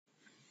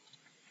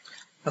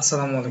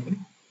আসসালামু আলাইকুম।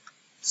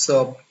 So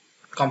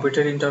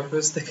computer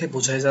interface দেখে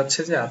বোঝাই যাচ্ছে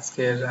যে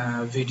আজকের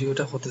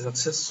ভিডিওটা হতে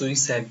যাচ্ছে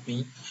সুইস অ্যাডমি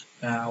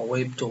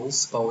ওয়েব টুলস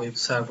বা ওয়েব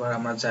সার্ভার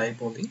আমরা যাই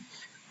বলি,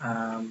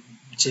 আহ,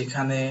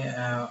 যেখানে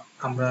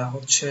আমরা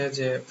হচ্ছে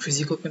যে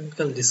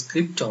ফিজিকোকেমিক্যাল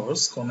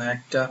ডিসক্রিপ্টরস কোনো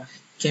একটা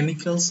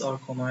কেমিক্যালস আর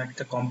কোনো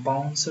একটা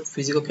কম্পাউন্ডস এর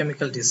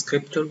ফিজিকোকেমিক্যাল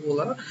ডিসক্রিপ্টর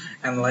গুলা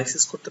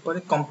অ্যানালাইসিস করতে পারি,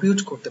 কম্পিউট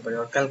করতে পারি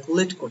আর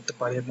ক্যালকুলেট করতে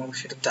পারি এবং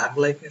সেটা ড্রাগ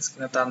লাইকনেস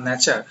কিনা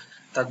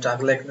তার ড্রাগ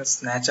লাইকনেস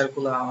নেচার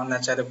গুলা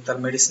নেচার এবং তার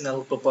মেডিসিনাল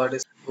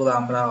প্রপার্টিস গুলো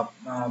আমরা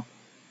আহ,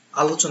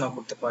 আলোচনা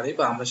করতে পারি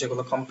বা আমরা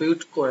সেগুলো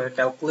কম্পিউট করে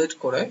ক্যালকুলেট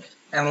করে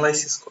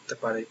অ্যানালাইসিস করতে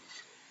পারি।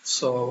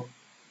 সো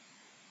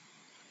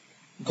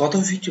গত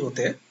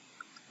ভিডিওতে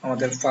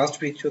আমাদের ফার্স্ট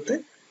ভিডিওতে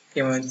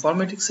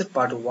কেমোইনফরমেটিক্স এর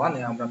পার্ট 1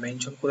 এ আমরা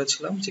মেনশন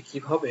করেছিলাম যে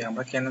কিভাবে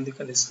আমরা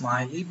ক্যানোনিক্যাল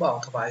স্মাইলি বা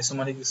অথবা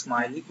আইসোমারিক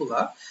স্মাইলি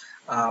গুলা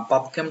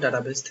পাবকেম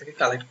ডাটাবেস থেকে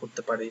কালেক্ট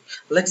করতে পারি।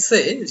 লেটস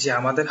সে যে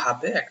আমাদের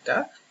হাতে একটা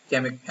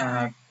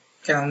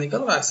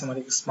ক্যানোনিক্যাল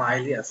আইসোমারিক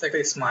স্মাইলি আছে, একটা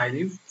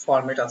স্মাইলি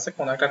ফরম্যাট আছে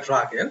কোন একটা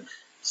ড্রাগের।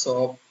 সো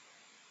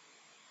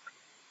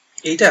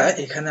এইটা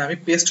এখানে আমি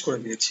পেস্ট করে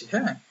দিয়েছি।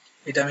 হ্যাঁ,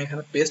 এটা আমি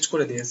এখানে পেস্ট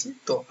করে দিয়েছি।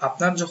 তো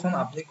আপনার যখন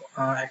আপনি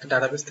একটা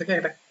ডাটাবেস থেকে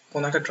একটা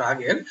কোন একটা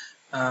ড্রাগের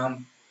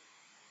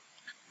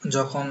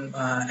যখন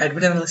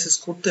অ্যাডমিট অ্যানালাইসিস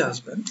করতে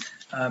আসবেন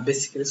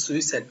বেসিক্যালি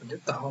সুইস অ্যাডমিট,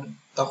 তখন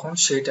তখন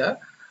সেটা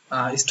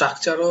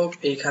স্ট্রাকচারও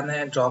এইখানে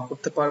ড্র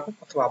করতে পারবেন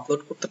অথবা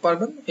আপলোড করতে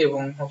পারবেন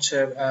এবং হচ্ছে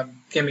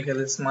কেমিক্যাল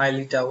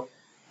স্মাইলিটাও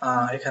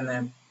এখানে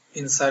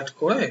ইনসার্ট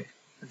করে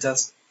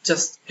জাস্ট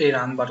জাস্ট এই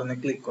রান বাটনে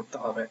ক্লিক করতে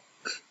হবে।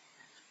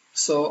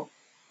 সো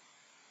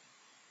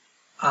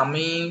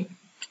আমি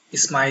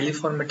স্মাইলি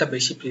ফরম্যাটটা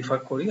বেশি প্রিফার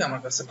করি,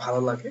 আমার কাছে ভালো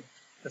লাগে।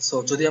 সো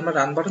যদি আমরা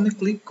রান বাটনে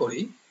ক্লিক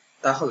করি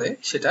তাহলে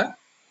সেটা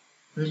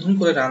নতুন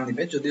করে রান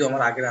দিবে, যদিও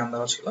আমার আগে রান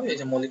দেওয়া ছিল। এই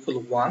যে মলিকুল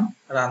 1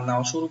 রান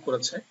নেওয়া শুরু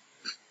করেছে।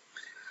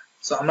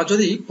 সো আমরা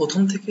যদি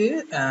প্রথম থেকে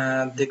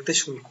দেখতে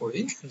শুরু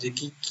করি যে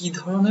কি কি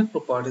ধরনের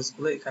প্রপার্টিস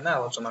গুলো এখানে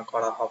আলোচনা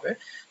করা হবে।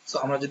 সো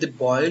আমরা যদি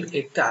বয়েলড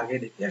এগটা আগে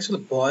দেখি, আসলে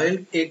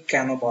বয়েলড এগ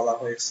কেন বলা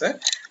হয়েছে?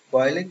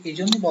 বয়েলড এগ এই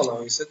জন্য বলা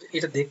হয়েছে যে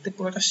এটা দেখতে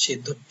পুরো একটা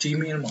সেদ্ধ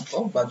ডিমের মতো,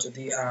 বা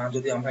যদি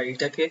যদি আমরা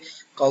এটাকে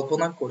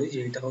কল্পনা করি যে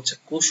এটা হচ্ছে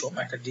কুসুম,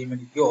 একটা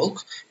ডিমের ইয়ল্ক,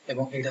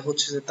 এবং এটা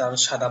হচ্ছে যে তার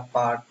সাদা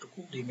পার্টটুকু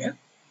ডিমের।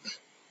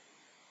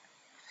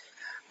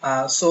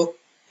 সো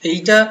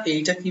এইটা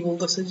এইটা কি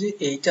বলতেছে যে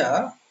এইটা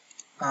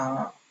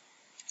আহ,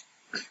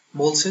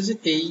 বলছে যে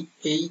এই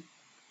এই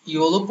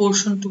ইয়েলো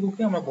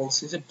পোর্শনটুকুকে আমরা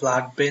বলছি যে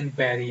ব্লাড ব্রেন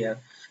ব্যারিয়ার।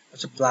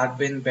 আচ্ছা, ব্লাড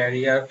ব্রেন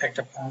ব্যারিয়ার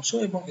একটা অংশ,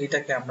 এবং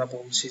এটাকে আমরা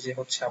বলছি যে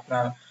হচ্ছে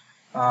আপনার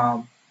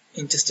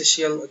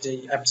ইন্টারস্টিশিয়াল যে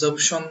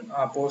অ্যাবজর্পশন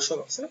পোর্শন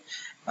আছে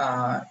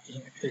আহ,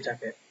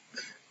 এটাকে।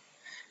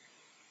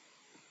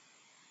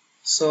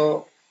 সো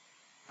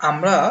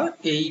আমরা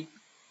এই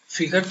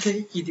ফিগার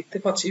থেকে কি দেখতে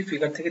পাচ্ছি?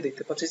 ফিগার থেকে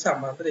দেখতে পাচ্ছি যে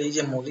আমাদের এই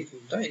যে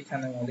মলিকিউলটা,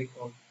 এখানে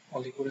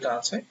মলিকিউলটা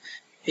আছে,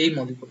 এই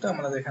মলিকিউলটা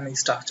আমরা এখানে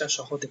স্ট্রাকচার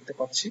সহ দেখতে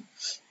পাচ্ছি।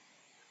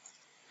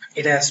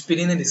 এটা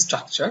অ্যাসপিরিনের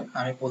স্ট্রাকচার,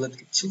 আমি বলে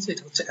দিচ্ছি যে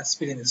এটা হচ্ছে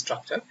অ্যাসপিরিন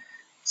স্ট্রাকচার।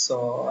 সো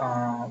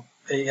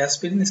এই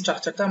অ্যাসপিরিন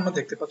স্ট্রাকচারটা আমরা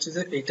দেখতে পাচ্ছি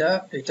যে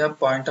এটা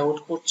পয়েন্ট আউট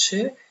করছে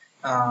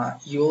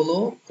yellow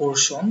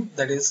portion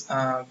that is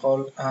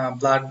called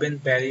blood brain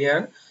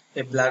barrier,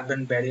 এই ব্লাড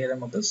ব্রেন ব্যারিয়ারের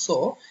মধ্যে। সো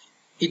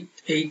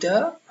এইটা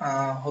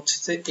হচ্ছে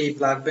যে এই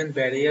ব্লাড ব্রেন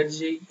ব্যারিয়ার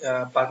যে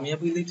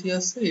পারমিয়াবিলিটি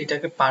আছে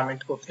এটাকে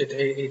পারমিট করতে,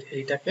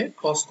 এইটাকে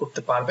ক্রস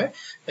করতে পারবে,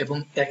 এবং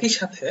একই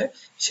সাথে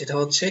সেটা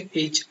হচ্ছে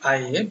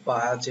HIA বা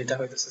যেটা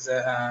হইতেছে যে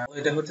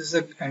এটা হইতেছে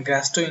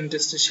গ্যাস্ট্রো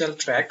ইন্টারস্টিশিয়াল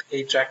ট্র্যাক্ট,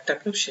 এই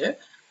ট্র্যাক্টটাকেও সে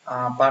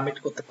পারমিট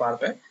করতে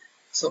পারবে।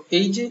 সো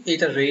এই যে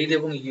এটা রেড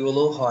এবং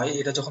ইয়েলো হয়,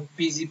 এটা যখন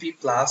পিজিপি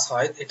প্লাস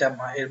হয়, এটা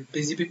এর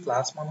পিজিপি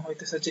প্লাস মানে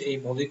হইতেছে যে এই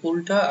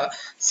মলিকুলটা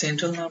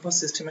সেন্ট্রাল নার্ভাস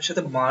সিস্টেমের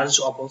সাথে মার্জ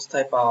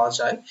অবস্থায় পাওয়া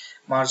যায়,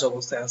 মার্জ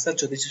অবস্থায় আছে।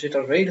 যদি সেটা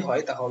রেড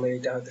হয় তাহলে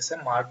এটা হইতেছে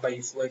মার্জ বা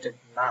ইফুয়েটেড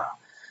না।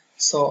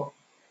 সো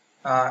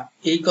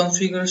এই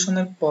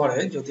কনফিগারেশনের পরে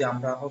যদি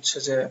আমরা হচ্ছে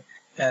যে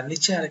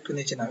নিচে আরেকটু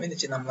নিচে নামি,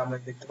 নিচে নামলে আমরা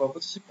দেখতে পাবো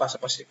যে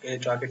পাশাপাশি এই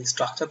ড্রাগের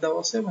স্ট্রাকচার দেওয়া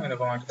আছে এবং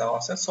এরকম একটা দেওয়া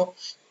আছে। সো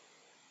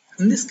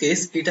ইন দিস কেস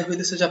এটা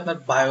হইতেছে যে আপনার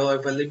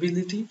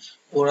বায়োঅ্যাভেলেবিলিটি,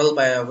 ওরাল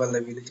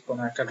বায়োঅ্যাভেলেবিলিটি কোন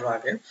একটা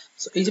ড্রাগের।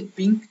 সো এই যে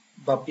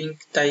পিঙ্ক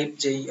টাইপ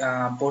যেই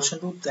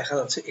পোর্শনটুকু দেখা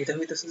যাচ্ছে, এটা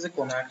হইতেছে যে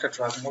কোন একটা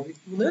drug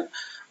মলিকিউলের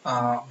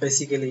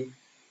basically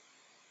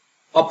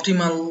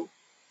optimal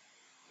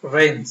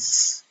range.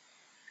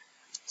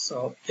 So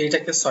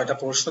এইটাকে 6টা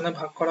পোর্শনে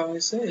ভাগ করা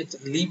হয়েছে।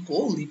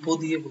 লিপো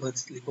দিয়ে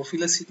বোঝাচ্ছে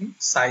লিপোফিলিসিটি,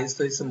 সাইজ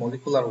হইছে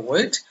মলিকুলার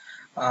ওয়েট,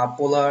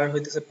 পোলার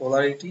হইতেছে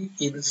পোলারিটি,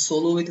 ইন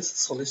সোলো হইতেছে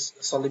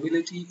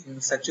সলিবিলিটি, ইন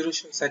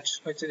স্যাচুরেশন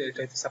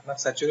এটা হইতেছে আপনার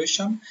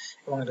স্যাচুরেশন,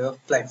 এবং এটা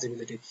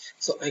ফ্লেক্সিবিলিটি।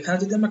 সো এখানে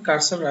যদি আমরা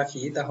কার্সর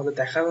রাখি তাহলে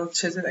দেখা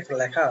যাচ্ছে যে একটা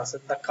লেখা আছে,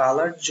 the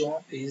colour zone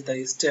is the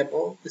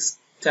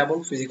stable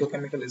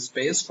physicochemical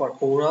space for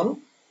oral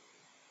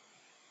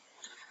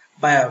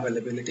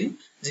bioavailability,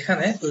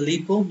 যেখানে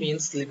লিপো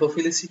মিনস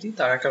লিপোফিলিসিটি,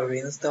 তার একটা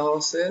রেঞ্জ দেওয়া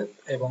আছে,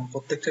 এবং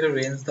প্রত্যেকটার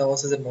রেঞ্জ দেওয়া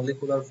আছে যে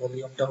মলিকুলার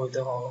ভলিউমটা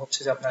হচ্ছে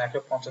যে আপনার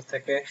 150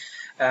 থেকে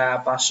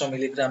 500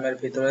 মিলিগ্রামের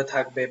ভিতরে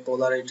থাকবে,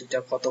 পোলারিটিটা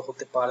কত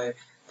হতে পারে,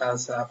 তার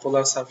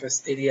পোলার সারফেস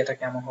এরিয়াটা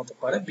কেমন হতে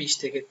পারে, 20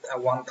 থেকে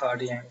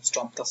 130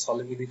 অ্যাংস্ট্রম তার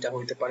সলিবিলিটিটা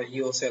হইতে পারে,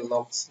 ইওসে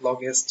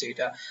লগস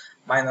যেটা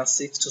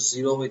 -6 to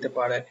 0 হইতে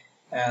পারে,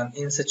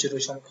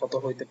 ইনস্যাচুরেশন কত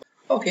হইতে পারে।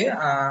 ওকে,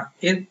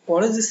 এর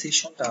পরে যে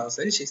সেশনটা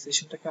আছে সেই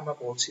সেশনটাকে আমরা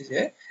বলছি যে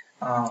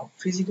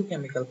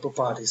ফিজিকোকেমিক্যাল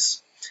প্রপার্টিস।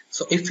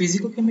 সো এই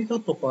ফিজিকোকেমিক্যাল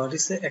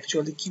প্রপার্টিস এ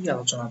অ্যাকচুয়ালি কি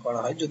আলোচনা করা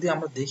হয়, যদি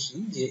আমরা দেখি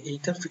যে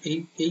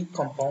এই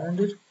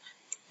কম্পাউন্ডের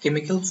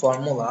কেমিক্যাল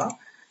ফর্মুলা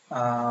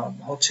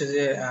হচ্ছে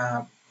যে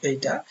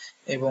এইটা,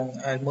 এবং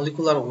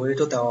মলিকুলার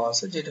ওয়েটও দেওয়া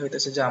আছে, যেটা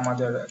হইতেছে যে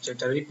আমাদের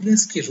যেটা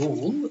লিপিনস্কি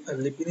রুল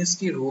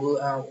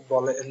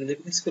বলে।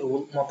 লিপিনস্কি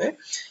রুল মতে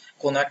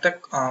কোন একটা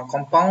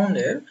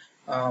কম্পাউন্ডের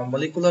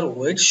molecular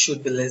weight should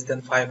be less than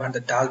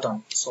 500 Dalton.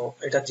 So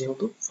এটা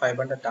যেহেতু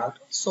 500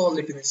 Dalton, so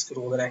লিপিনস্কি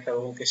রুলের একটা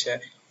রুলকে সে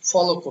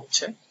ফলো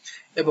করছে।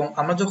 এবং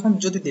আমরা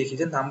যদি দেখি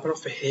যে নাম্বার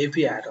অফ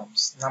হেভি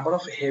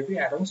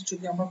অ্যাটমস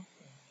যদি আমরা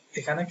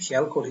এখানে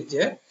খেয়াল করি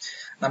যে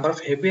নাম্বার অফ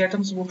হেভি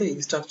অ্যাটমস বলতে এই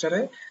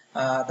স্ট্রাকচারে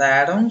the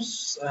atoms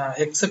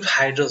except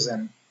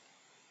hydrogen.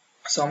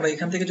 So আমরা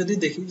এখান থেকে যদি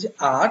দেখি যে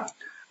 8,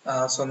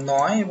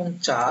 9 এবং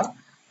 4,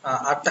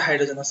 8টা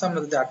হাইড্রোজেন আছে, আমরা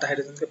যদি 8টা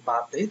হাইড্রোজেনকে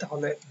বাদ দেই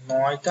তাহলে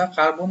 9টা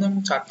কার্বন এবং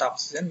 4টা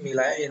অক্সিজেন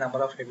মিলায় এই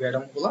নাম্বার অফ হেভি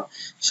অ্যাটম গুলা,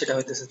 সেটা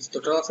হইতেছে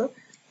টোটাল আছে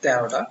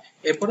 13টা।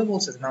 এরপরে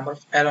বলছে number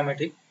of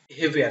aromatic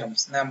heavy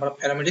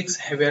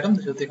heavy atom,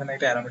 যেহেতু এখানে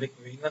একটা অ্যারোমেটিক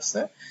রিং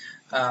আছে,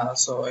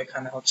 সো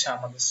এখানে হচ্ছে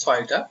আমাদের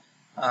 6টা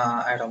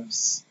অ্যাটমস।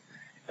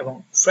 এবং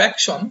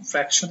ফ্র্যাকশন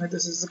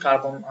হইতেছে যে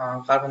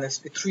কার্বন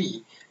sp3।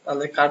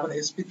 তাহলে কার্বন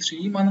sp3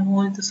 মানে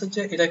হইতেছে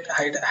যে এটা একটা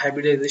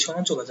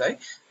হাইব্রিডাইজেশনে চলে যায়।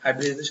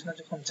 হাইব্রিডাইজেশনে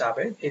যখন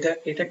যাবে এটা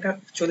একটা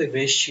অ্যাকচুয়ালি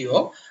রেশিও।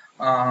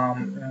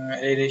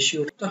 এই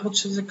রেশিওটা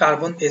হচ্ছে যে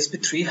কার্বন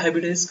sp3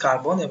 হাইব্রিডাইজ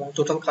কার্বন এবং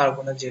টোটাল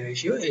কার্বনের যে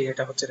রেশিও,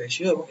 এটা হচ্ছে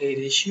রেশিও, এবং এই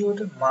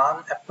রেশিওটার মান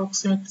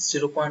অ্যাপ্রক্সিমেটলি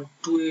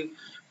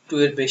 0.2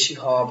 এর বেশি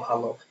হওয়া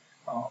ভালো।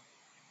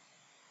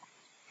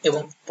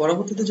 এবং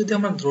পরবর্তীতে যদি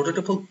আমরা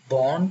রোটেটেবল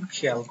বন্ড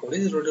খেয়াল করি,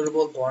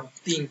 রোটেটেবল বন্ড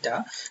 3টা,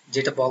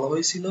 যেটা বলা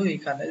হয়েছিল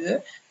এখানে যে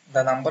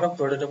the number of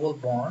rotatable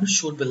bonds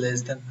should be less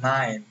than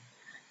 9.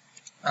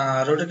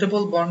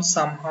 Rotatable bond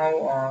somehow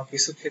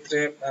কিছু ক্ষেত্রে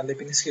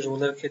লিপিনস্কি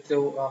রুলের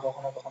ক্ষেত্রেও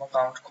কখনো কখনো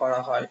কাউন্ট করা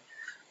হয়।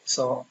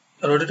 সো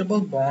রোটেটেবল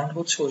বন্ড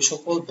হচ্ছে ওই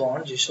সকল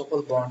বন্ড যে সকল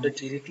বন্ডে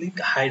ডিরেক্টলি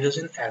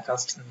হাইড্রোজেন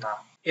অ্যাটাচড না।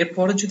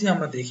 এরপরে যদি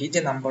আমরা দেখি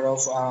যে number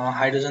of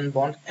hydrogen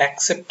bond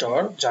acceptor,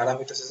 যারা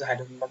হইতেছে যে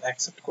হাইড্রোজেন বন্ড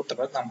অ্যাকসেপ্ট করতে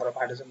পারে, number of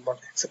hydrogen bond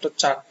acceptor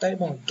 4টা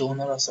এবং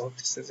ডোনর আছে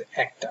হইতেছে যে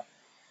 1টা।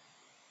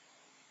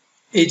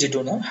 এই যে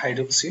ডোনর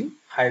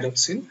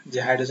হাইড্রোক্সিল যে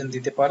হাইড্রোজেন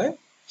দিতে পারে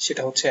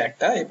সেটা হচ্ছে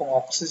 1টা, এবং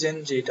অক্সিজেন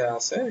যেটা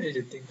আছে এই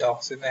যে 3টা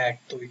অক্সিজেন, 1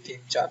 2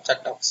 3 4,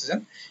 4টা অক্সিজেন,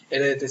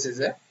 এটা হইতেছে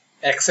যে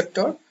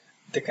acceptor.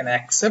 They can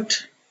accept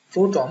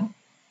proton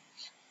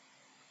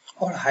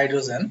or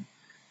hydrogen.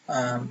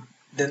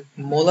 Then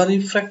molar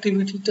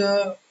refractivityটা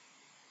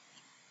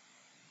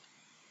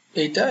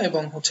এইটা,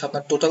 এবং হচ্ছে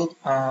আপনার টোটাল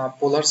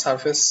পোলার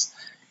সারফেস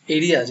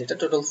এরিয়া, যেটা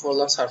টোটাল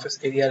পোলার সারফেস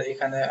এরিয়ার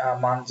এখানে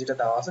মান যেটা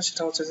দেওয়া আছে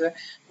সেটা হচ্ছে যে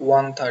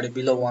 130,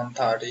 বিলো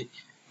 130।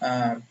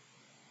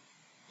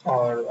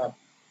 আর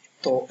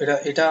তো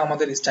এটা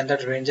আমাদের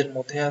স্ট্যান্ডার্ড রেঞ্জের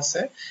মধ্যে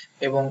আছে।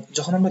 এবং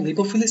যখন আমরা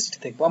লিপোফিলিসিটি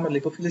দেখবো, আমরা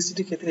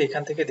লিপোফিলিসিটির ক্ষেত্রে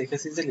এখান থেকে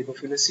দেখেছি যে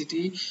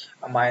লিপোফিলিসিটি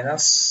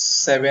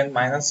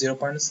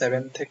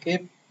 -0.7 থেকে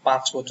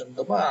 5 পর্যন্ত,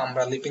 বা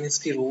আমরা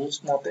লিপিনস্কি রুলস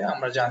মতে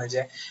আমরা জানি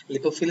যে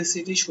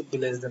লিপোফিলিসিটি শুড বি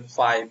লেস দেন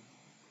 5।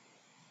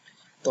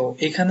 তো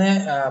এখানে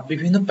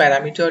বিভিন্ন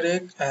প্যারামিটারে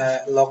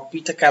লগ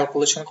পিটা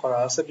ক্যালকুলেশন করা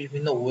আছে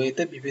বিভিন্ন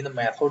ওয়েতে, বিভিন্ন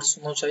মেথডস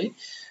অনুযায়ী।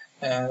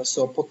 সো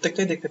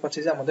প্রত্যেকটাই দেখতে পাচ্ছি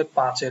যে আমাদের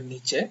 5 এর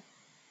নিচে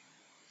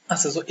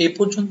আচ্ছা। তো এই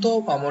পর্যন্ত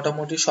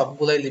মোটামুটি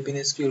সবগুলাই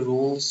লিপিনস্কি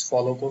রুলস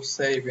ফলো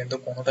করছে, ইভেন তো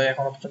কোনোটাই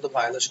এখনো পর্যন্ত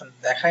ভায়োলেশন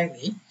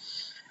দেখায়নি।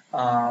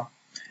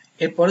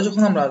 এরপরে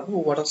যখন আমরা আসবো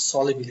ওয়াটার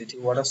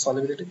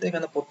সলিবিলিটিতে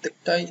এখানে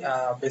প্রত্যেকটাই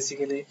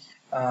বেসিক্যালি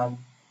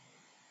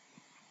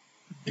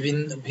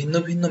ভিন্ন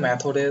ভিন্ন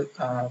মেথডের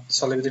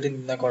সলিবিলিটি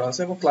নির্ণয় করা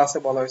আছে, এবং ক্লাসে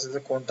বলা হয়েছে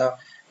যে কোনটা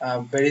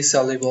ভেরি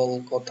সলিবল,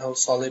 কোথাও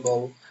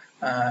সলিবল,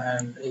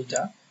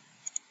 এইটা।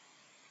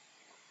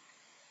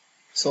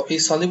 সো এই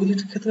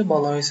সলিবিলিটির ক্ষেত্রে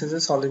বলা হয়েছে যে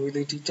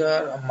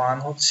সলিবিলিটিটার মান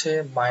হচ্ছে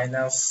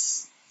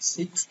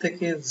 -6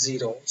 থেকে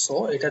 0। সো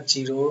এটা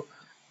 0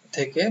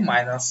 থেকে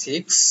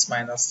 -6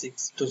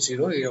 to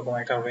 0 এরকম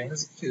একটা range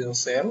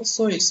sell.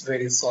 So it's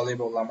very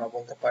soluble আমরা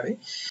বলতে পারি।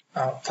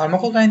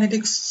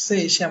 ফার্মাকোকাইনেটিক্সে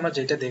এসে আমরা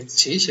যেটা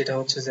দেখছি সেটা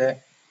হচ্ছে যে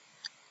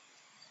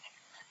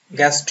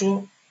গ্যাস্ট্রো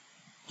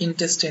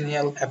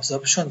ইন্টেস্টিনিয়াল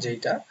অ্যাবজর্পশন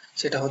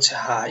সেটা হচ্ছে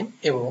হাই,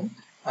 এবং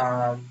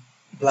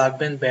blood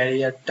brain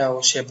ব্যারিয়ারটাও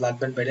blood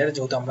brain barrier,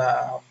 যেহেতু আমরা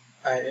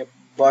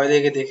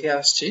বয়লেগে দেখে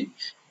আসছি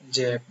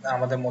যে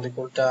আমাদের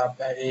মলিকুলটা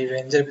এই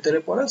রেঞ্জের ভিতরে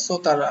পড়ে, সো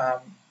তার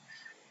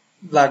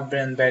ব্লাড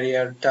ব্রেন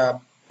ব্যারিয়ারটা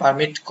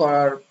পারমিট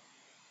করার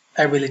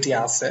অ্যাবিলিটি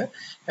আছে।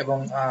 এবং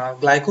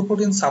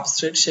গ্লাইকোপ্রোটিন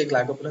সাবস্ট্রেট, সেই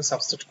গ্লাইকোপ্রোটিন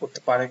সাবস্ট্রেট করতে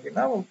পারে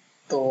কিনা,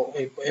 তো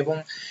এবং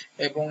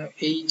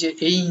এই যে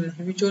এই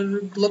ইনহিবিটর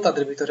গুলো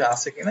তাদের ভিতরে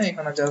আছে কিনা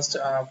এখানে জাস্ট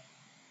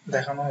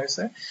দেখানো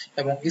হয়েছে।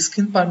 এবং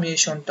স্কিন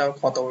পারমিয়েশনটা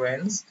কত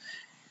রেঞ্জ।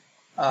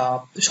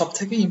 সব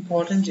থেকে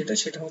ইম্পর্টেন্ট যেটা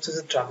সেটা হচ্ছে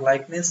যে ড্রাগ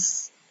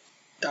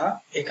লাইকনেসটা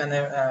এখানে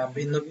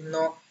ভিন্ন ভিন্ন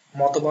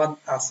মতবাদ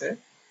আছে।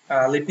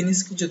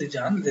 লিপিনস্কি যদি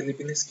যান, যে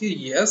লিপিনস্কি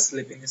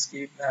লিপিনস্কি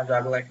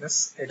ড্রাগ লাইকনেস,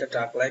 এটা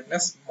ড্রাগ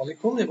লাইকনেস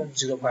মলিকুল এবং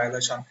জিরো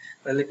ভায়োলেশন।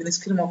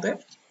 লিপিনস্কির মতে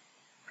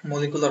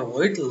molecular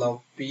weight log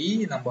p,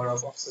 number of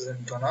oxygen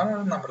donor,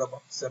 number of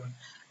oxygen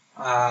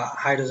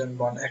hydrogen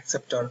bond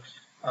acceptor,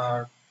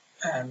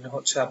 and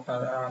হচ্ছে আপনার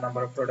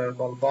number of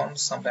proton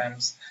bonds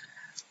sometimes,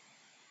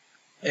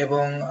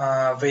 এবং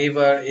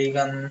Weber,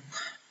 Egan,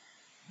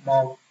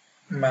 Mog,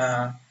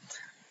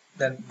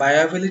 দেন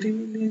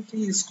বায়োঅ্যাভেলেবিলিটি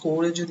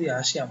স্কোরে যদি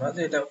আসি আমরা,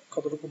 যে এটা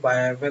কতটুকু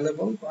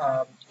বায়োঅ্যাভেলেবল,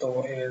 তো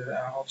এর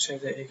হচ্ছে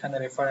যে এখানে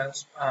রেফারেন্স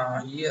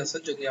আছে,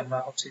 যদি আমরা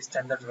হচ্ছে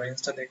স্ট্যান্ডার্ড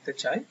রেঞ্জটা দেখতে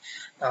চাই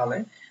তাহলে।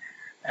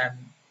 এন্ড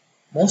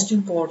মোস্ট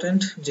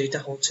ইম্পর্টেন্ট যেটা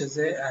হচ্ছে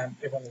যে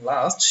এবং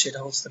লাস্ট, সেটা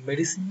হচ্ছে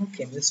মেডিসিনাল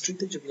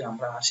কেমিস্ট্রিতে যদি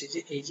আমরা আসি, যে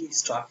এই যে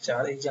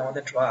স্ট্রাকচার, এই যে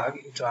আমাদের ড্রাগ,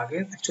 এই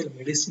ড্রাগের অ্যাকচুয়ালি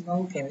মেডিসিনাল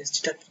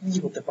কেমিস্ট্রিটা কি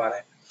হতে পারে।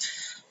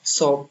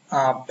 সো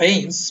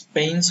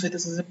পেইনস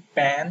হইতেছে যে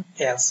pan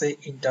as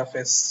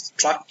interface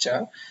structure.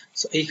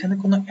 So এইখানে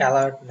কোনো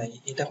অ্যালার্ট নেই,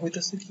 এটা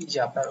হইতেছে কি যে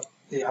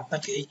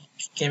আপনাকে এই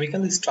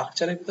কেমিক্যাল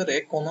স্ট্রাকচারের ভিতরে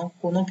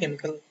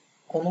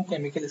কোনো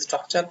কেমিক্যাল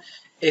স্ট্রাকচার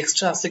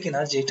এক্সট্রা আছে কিনা,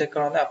 যেটার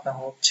কারণে আপনার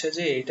হচ্ছে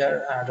যে এইটার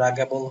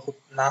ড্রাগেবল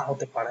না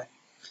হতে পারে।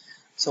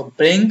 সো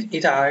ব্রেইন,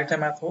 এটা আরেকটা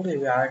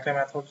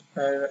মেথড,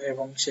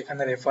 এবং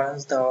সেখানে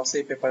রেফারেন্স দেওয়া আছে,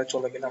 এই পেপারে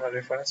চলে গেলে আমরা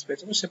রেফারেন্স পেয়ে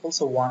যাবো। সে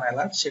বলছে ওয়ান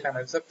অ্যালার্ট, সেখানে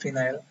হচ্ছে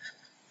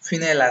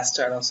ফিনাইল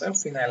অ্যাস্টার আছে,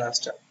 ফিনাইল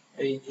অ্যাস্টার,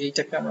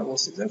 এইটাকে আমরা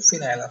বলছি যে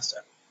ফিনাইল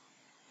অ্যাস্টার,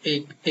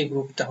 এই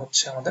গ্রুপটা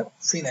হচ্ছে আমাদের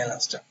phenyl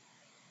ester.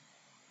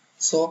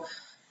 So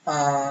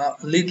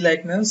lead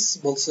likeness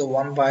বলছে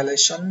one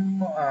violation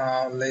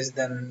less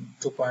than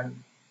 2.3.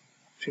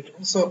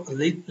 So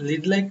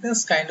lead likeness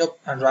kind of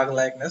drug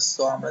likeness.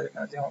 So আমরা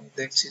এখানে যেমন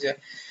দেখছি যে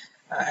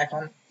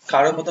এখন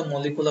কারোর মতো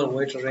মলিকুলার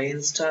ওয়েট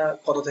রেঞ্জটা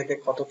কত থেকে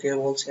কত, কেউ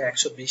বলছে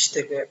 120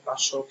 থেকে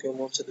 500, কেউ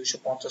বলছে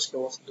 250, কেউ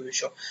বলছে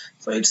 200।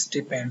 So it's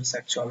depends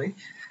actually.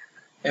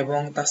 এবং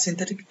তার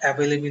সিনথেটিক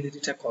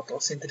অ্যাভেলেবিলিটিটা কত,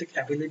 সিনথেটিক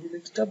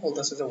অ্যাভেলেবিলিটিটা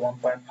বলতেছে যে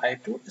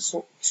 1.52।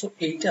 সো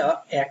এইটা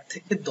 1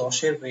 থেকে 10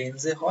 এর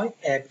রেঞ্জে হয়।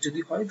 1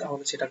 যদি হয়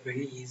তাহলে সেটা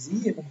ভেরি ইজি,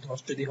 এবং 10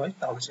 যদি হয়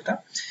তাহলে সেটা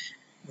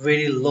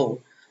ভেরি লো।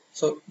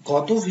 সো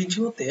গত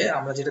ভিডিওতে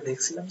আমরা যেটা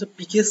দেখছিলাম যে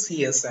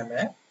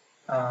PKCSM-এ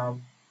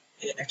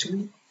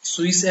actually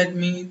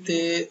SwissADME-তে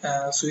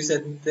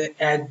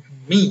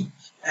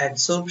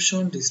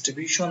Adsorption,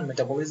 Distribution,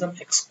 Metabolism,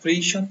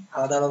 Excretion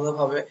আলাদা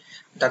ভাবে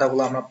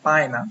ডাটাগুলো আমরা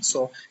পাই না। সো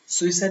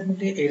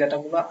SwissADME-তে এই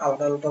ডাটাগুলো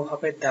আলাদা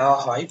ভাবে দেওয়া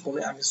হয়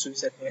বলে আমি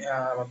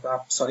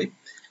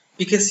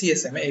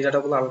PKCSM-এ এই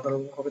ডাটাগুলো আলাদা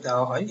ভাবে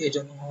দেওয়া হয়, এই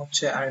জন্য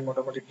হচ্ছে আমি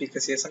মোটামুটি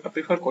PKCSM-টা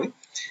প্রিফার করি।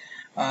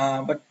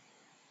 বাট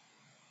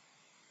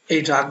এই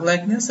ড্রাগ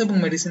লাইকনেস এবং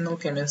মেডিসিনাল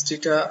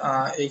কেমিস্ট্রিটা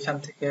এইখান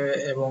থেকে,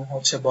 এবং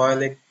হচ্ছে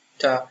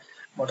বায়োলেকটা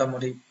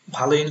মোটামুটি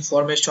ভালো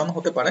ইনফরমেশন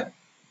হতে পারে।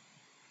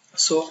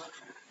 সো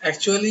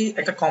অ্যাকচুয়ালি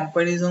একটা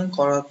কম্পারিজন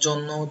করার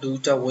জন্য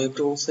দুইটা ওয়েব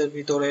টুলস এর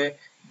ভিতরে,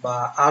 বা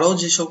আরো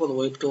যে সকল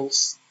ওয়েব টুলস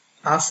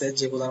আছে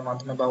যেগুলোর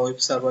মাধ্যমে, বা ওয়েব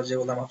সার্ভার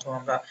যেগুলোর মাধ্যমে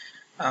আমরা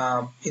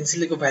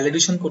ইনসিলিকো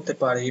ভ্যালিডেশন করতে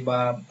পারি, বা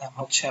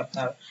হচ্ছে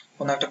আপনার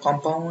কোন একটা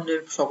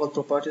কম্পাউন্ডের সকল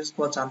প্রপার্টিজ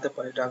গুলো জানতে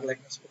পারি, ড্রাগ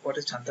লাইকনেস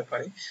প্রপার্টিজ জানতে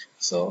পারি।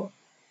 সো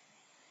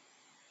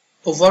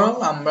ওভারঅল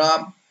আমরা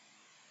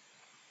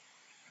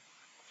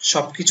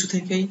সবকিছু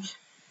থেকেই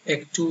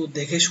একটু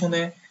দেখে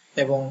শুনে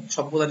এবং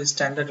সবগুলোর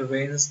স্ট্যান্ডার্ড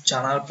রেঞ্জ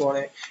জানার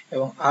পরে,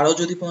 এবং আরো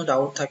যদি কোনো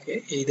ডাউট থাকে,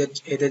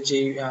 এদের যে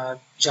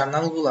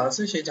জার্নালগুলো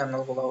আছে সেই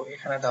জার্নালগুলো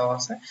এখানে দেওয়া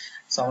আছে।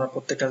 সো আমরা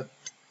প্রত্যেকটা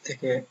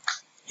থেকে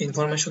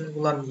ইনফরমেশন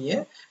গুলা নিয়ে,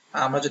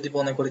 আমরা যদি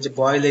মনে করি যে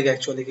বয়েলেগ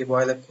অ্যাকচুয়ালি কি,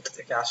 বয়েলেগ কোথা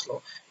থেকে আসলো,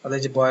 তাহলে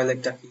যে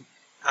বয়েলেগটা কি,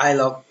 আই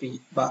লগ পি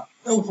বা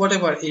হোয়াট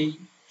এভার, এই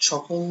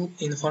সকল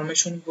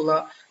ইনফরমেশন গুলা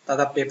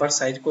তারা পেপার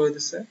সাইড করে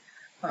দিছে।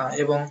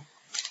 এবং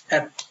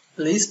অ্যাট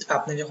লিস্ট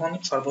আপনি যখন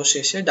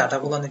সর্বশেষে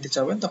ডাটাগুলো নিতে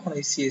চাবেন, তখন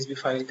এই সিএসভি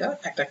ফাইলটা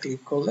একটা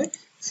ক্লিক করলে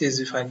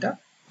সিএসভি ফাইলটা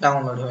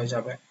ডাউনলোড হয়ে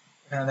যাবে।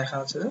 এখানে দেখা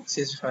যাচ্ছে যে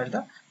সিএসভি ফাইলটা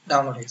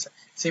ডাউনলোড হয়েছে।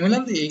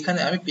 সিমিলারলি এইখানে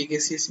আমি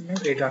PKCSM এর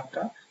এই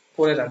ড্রাগটা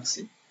করে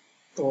রাখছি।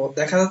 তো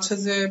দেখা যাচ্ছে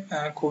যে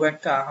খুব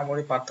একটা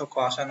আহামরি পার্থক্য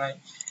আসা নাই।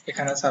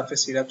 এখানে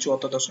সারফেস এরিয়া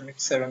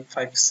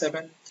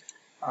 74.757,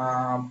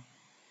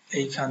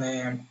 এইখানে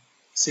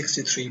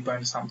 63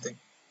 পয়েন্ট সামথিং।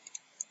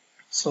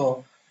 সো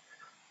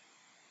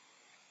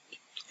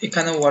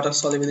এখানে ওয়াটার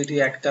সলিবিলিটি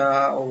একটা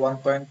 1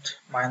 পয়েন্ট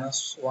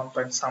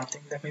সামথিং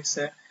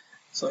দেখাইছে।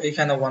 সো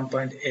এখানে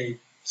 1.8।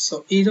 সো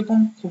এইরকম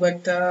খুব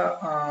একটা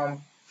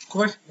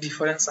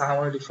ডিফারেন্স,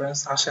 আহামরি ডিফারেন্স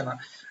আসে না,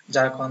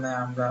 যার কারণে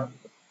আমরা,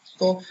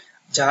 তো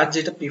যার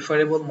যেটা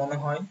প্রিফারেবল মনে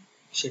হয়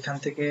সেখান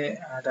থেকে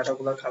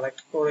ডাটাগুলো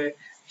কালেক্ট করে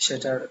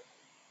সেটার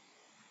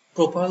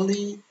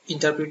প্রপারলি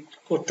ইন্টারপ্রিট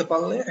করতে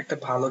পারলে একটা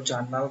ভালো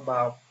জার্নাল বা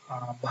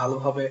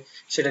ভালোভাবে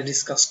সেটা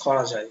ডিসকাস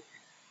করা যায়।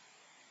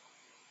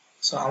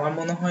 সো আমার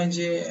মনে হয়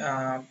যে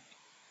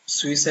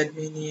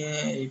SwissADME নিয়ে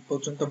এই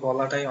পর্যন্ত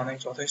বলাটাই অনেক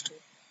যথেষ্ট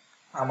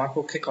আমার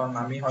পক্ষে, কারণ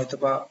আমি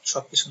হয়তোবা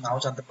সবকিছু নাও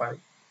জানতে পারি।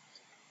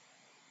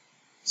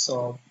 সো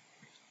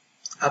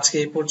আজকে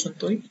এই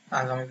পর্যন্তই।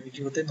 আগামী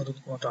ভিডিওতে নতুন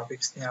কোনো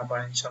টপিকস নিয়ে আবার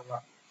ইনশাআল্লাহ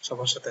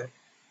সবার সাথে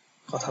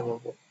কথা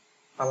বলবো।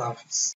 আল্লাহ হাফিজ।